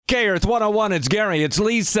K-Earth 101, it's Gary. It's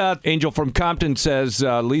Lisa. Angel from Compton says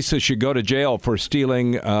Lisa should go to jail for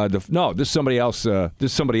stealing No, this is somebody else. This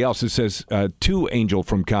is somebody else who says to Angel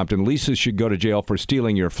from Compton, Lisa should go to jail for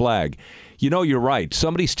stealing your flag. You know, you're right.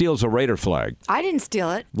 Somebody steals a Raider flag. I didn't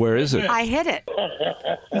steal it. Where is it? I hid it.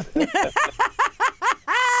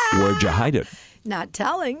 Where'd you hide it? Not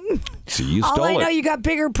telling. See, you stole it. All I know, you got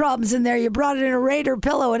bigger problems in there. You brought it in a Raider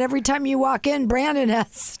pillow, and every time you walk in, Brandon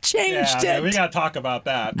has changed it. We got to talk about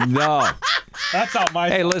that. No. That's not my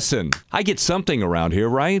Hey, listen. I get something around here,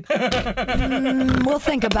 right? We'll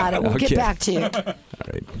think about it. We'll get back to you. All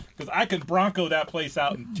right. Because I could Bronco that place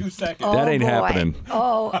out in 2 seconds. That ain't boy. happening.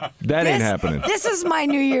 Oh, That ain't happening. This is my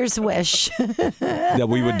New Year's wish. That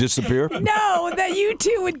we would disappear? No, that you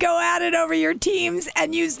two would go at it over your teams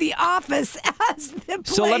and use the office as the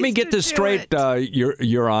place. So let me get to this do straight, it.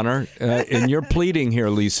 Your Honor. And you're pleading here,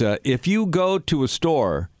 Lisa. If you go to a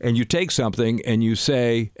store and you take something and you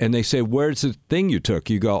say, and they say, where's the thing you took?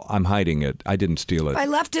 You go, I'm hiding it. I didn't steal it. If I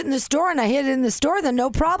left it in the store and I hid it in the store, then no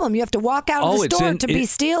problem. You have to walk out of the store to be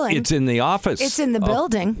stealing. It's in the office. It's in the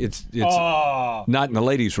building. It's not in the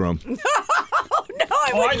ladies' room. No,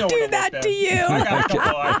 I wouldn't do that to you. I got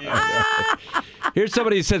no idea. Here's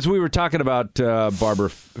somebody who says we were talking about Barbara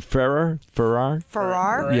Ferrer.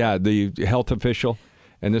 Yeah, the health official.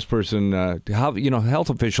 And this person, health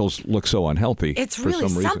officials look so unhealthy. It's for really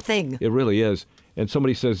some reason. something. It really is. And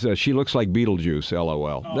somebody says she looks like Beetlejuice,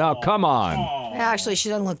 LOL. Now, come on. Actually, she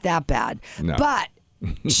doesn't look that bad. No. But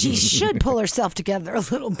she should pull herself together a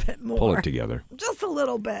little bit more. Pull it together. Just a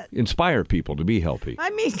little bit. Inspire people to be healthy. I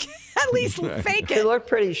mean, at least fake You it. look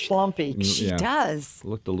pretty schlumpy. She does.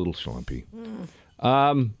 Looked a little slumpy.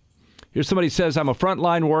 Here's somebody who says, I'm a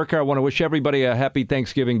frontline worker. I want to wish everybody a happy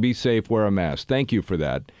Thanksgiving. Be safe. Wear a mask. Thank you for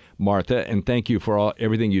that, Martha, and thank you for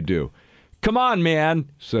everything you do. Come on, man,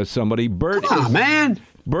 says somebody. Bert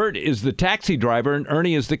is the taxi driver and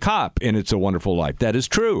Ernie is the cop in It's a Wonderful Life. That is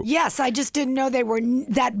true. Yes, I just didn't know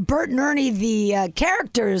that Bert and Ernie, the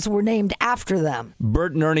characters, were named after them.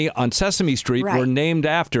 Bert and Ernie on Sesame Street were named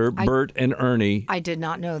after Bert and Ernie. I did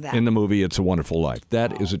not know that. In the movie It's a Wonderful Life.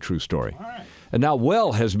 That is a true story. All right. And now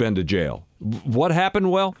Will has been to jail. What happened,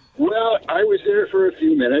 Will? Well, I was there for a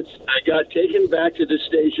few minutes. I got taken back to the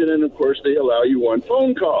station, and of course they allow you one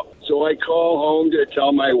phone call. So I call home to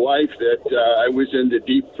tell my wife that I was in the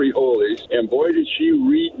deep frijoles, and boy, did she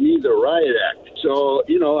read me the riot act. So,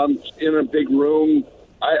 I'm in a big room.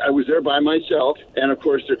 I was there by myself, and of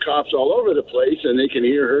course there are cops all over the place, and they can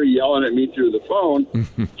hear her yelling at me through the phone.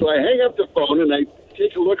 So I hang up the phone, and I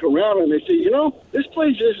take a look around, and they say, this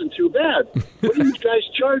place isn't too bad. What do you guys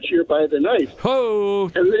charge here by the night? Ho!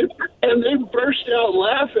 And they burst out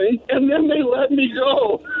laughing, and then they let me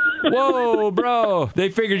go. Whoa, bro. They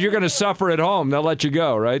figured you're going to suffer at home. They'll let you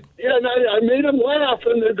go, right? Yeah, and I made them laugh,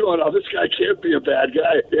 and they're going, oh, this guy can't be a bad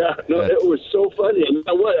guy. Yeah, no, it was so funny. And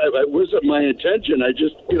it wasn't my intention. I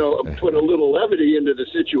just, put a little levity into the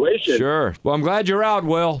situation. Sure. Well, I'm glad you're out,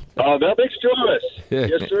 Will. That makes two of us.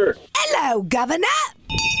 Yes, sir. Hello, Governor.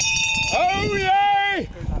 Oh, yay!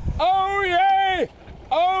 Oh, yay!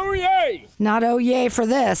 Oh, yay! Not oh, yay for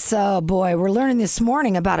this. Oh, boy. We're learning this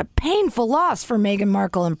morning about a painful loss for Meghan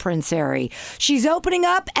Markle and Prince Harry. She's opening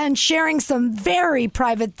up and sharing some very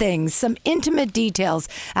private things, some intimate details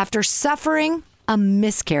after suffering a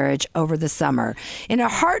miscarriage over the summer. In a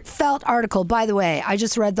heartfelt article, by the way, I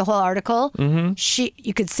just read the whole article.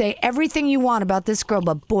 You could say everything you want about this girl,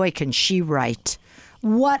 but boy, can she write.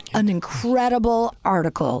 What an incredible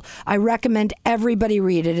article. I recommend everybody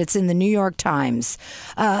read it. It's in the New York Times.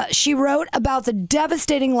 She wrote about the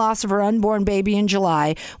devastating loss of her unborn baby in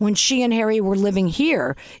July when she and Harry were living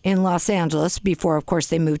here in Los Angeles before, of course,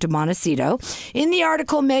 they moved to Montecito. In the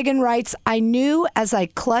article, Meghan writes, I knew as I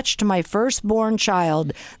clutched my firstborn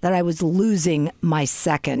child that I was losing my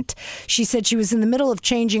second. She said she was in the middle of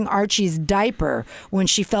changing Archie's diaper when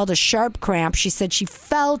she felt a sharp cramp. She said she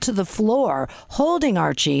fell to the floor holding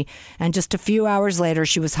Archie, and just a few hours later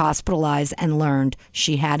she was hospitalized and learned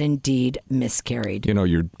she had indeed miscarried.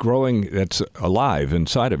 You're growing, that's alive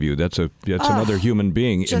inside of you. That's another human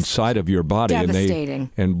being inside of your body. Devastating.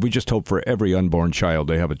 And we just hope for every unborn child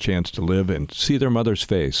they have a chance to live and see their mother's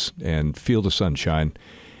face and feel the sunshine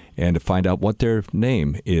and to find out what their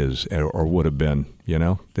name is or would have been.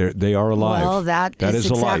 They are alive. Well, that is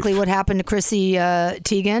exactly what happened to Chrissy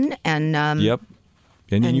Teigen. And Yep.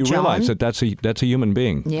 And you John. realize that that's a human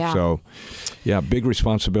being. Yeah. So, yeah, big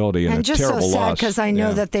responsibility and a just terrible so sad loss. because I know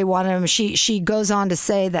Yeah. that they wanted him. She goes on to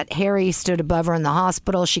say that Harry stood above her in the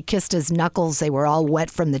hospital. She kissed his knuckles. They were all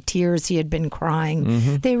wet from the tears he had been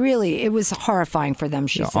crying. It was horrifying for them,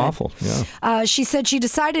 she said. Awful, yeah. She said she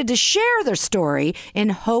decided to share their story in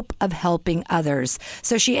hope of helping others.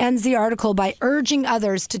 So she ends the article by urging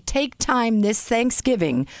others to take time this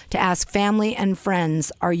Thanksgiving to ask family and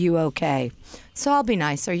friends, are you okay? So I'll be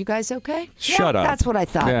nice. Are you guys okay? Shut up. That's what I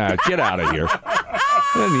thought. Yeah, get out of here.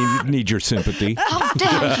 I need your sympathy.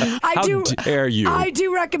 How dare you? I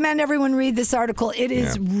do recommend everyone read this article. It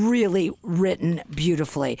is really written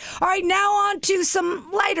beautifully. All right, now on to some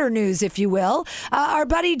lighter news, if you will. Our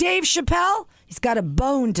buddy Dave Chappelle, he's got a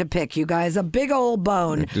bone to pick, you guys, a big old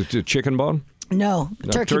bone. The chicken bone? No,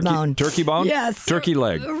 turkey bone. Turkey bone? Yes. Turkey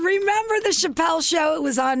leg. Remember the Chappelle show? It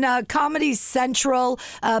was on Comedy Central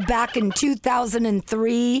back in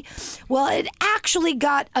 2003. Well, it actually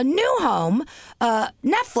got a new home.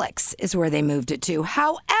 Netflix is where they moved it to.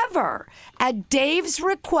 However, at Dave's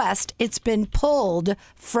request, it's been pulled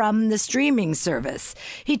from the streaming service.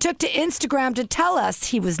 He took to Instagram to tell us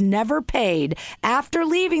he was never paid after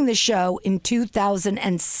leaving the show in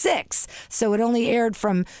 2006. So it only aired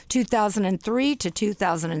from 2003 to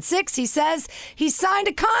 2006. He says he signed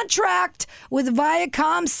a contract with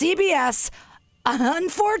Viacom CBS,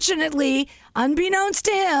 unfortunately, unbeknownst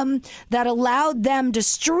to him, that allowed them to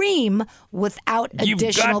stream without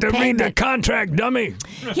additional payment. read the contract, dummy.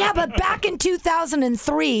 Yeah, but back in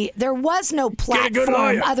 2003, there was no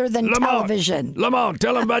platform other than television. Lamont,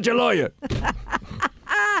 tell him about your lawyer.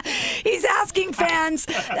 He's asking fans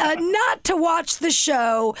not to watch the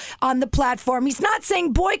show on the platform. He's not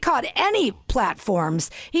saying boycott any platforms.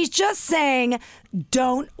 He's just saying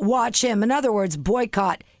don't watch him. In other words,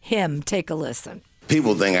 boycott him. Take a listen.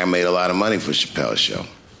 People think I made a lot of money for Chappelle's show.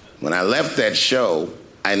 When I left that show,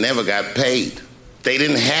 I never got paid. They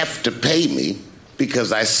didn't have to pay me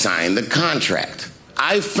because I signed the contract.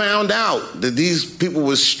 I found out that these people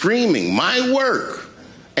were streaming my work,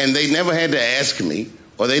 and they never had to ask me,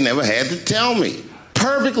 or they never had to tell me.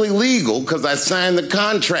 Perfectly legal because I signed the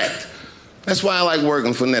contract. That's why I like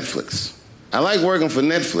working for Netflix. I like working for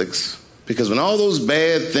Netflix because when all those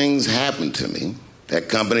bad things happened to me, that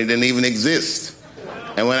company didn't even exist.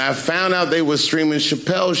 And when I found out they were streaming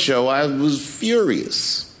Chappelle's show, I was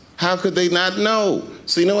furious. How could they not know?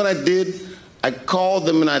 So you know what I did? I called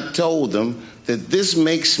them and I told them that this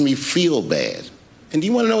makes me feel bad. And do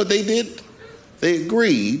you want to know what they did? They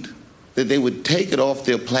agreed that they would take it off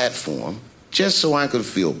their platform just so I could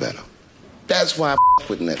feel better. That's why I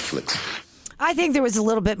with Netflix. I think there was a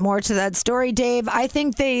little bit more to that story, Dave. I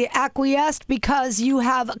think they acquiesced because you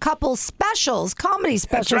have a couple specials, comedy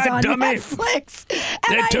specials right, on dummy. Netflix.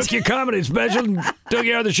 They took your comedy special and took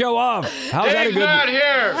you out of the show off. How's that a good? not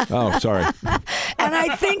here. Oh, sorry. And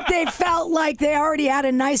I think they felt like they already had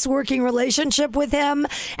a nice working relationship with him,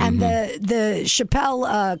 and the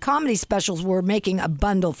Chappelle comedy specials were making a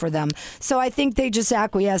bundle for them. So I think they just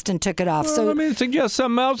acquiesced and took it off. Well, So let me suggest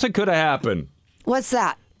something else that could have happened. what's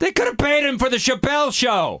that? They could have paid him for the Chappelle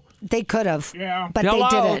show. They could have, Yeah. but Hello?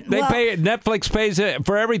 they didn't. They well, pay. Netflix pays it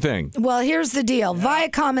for everything. well, here's the deal.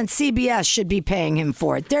 Viacom and CBS should be paying him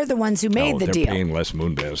for it. They're the ones who made the they're deal. paying Les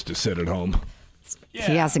Moonves to sit at home.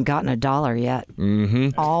 He hasn't gotten $1 yet.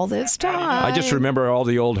 Mm-hmm. All this time. I just remember all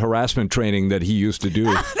the old harassment training that he used to do.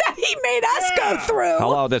 that he made us go through.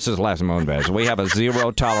 Hello, this is Les Moonves. We have a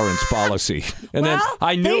zero tolerance policy. And then Well,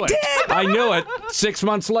 I knew they it. did. I knew it. 6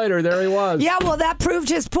 months later, there he was. Yeah, well, that proved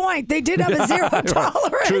his point. They did have a zero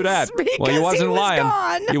tolerance. True that. Because Well, he wasn't was lying.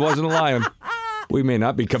 gone. He wasn't lying. We may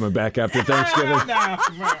not be coming back after Thanksgiving. No.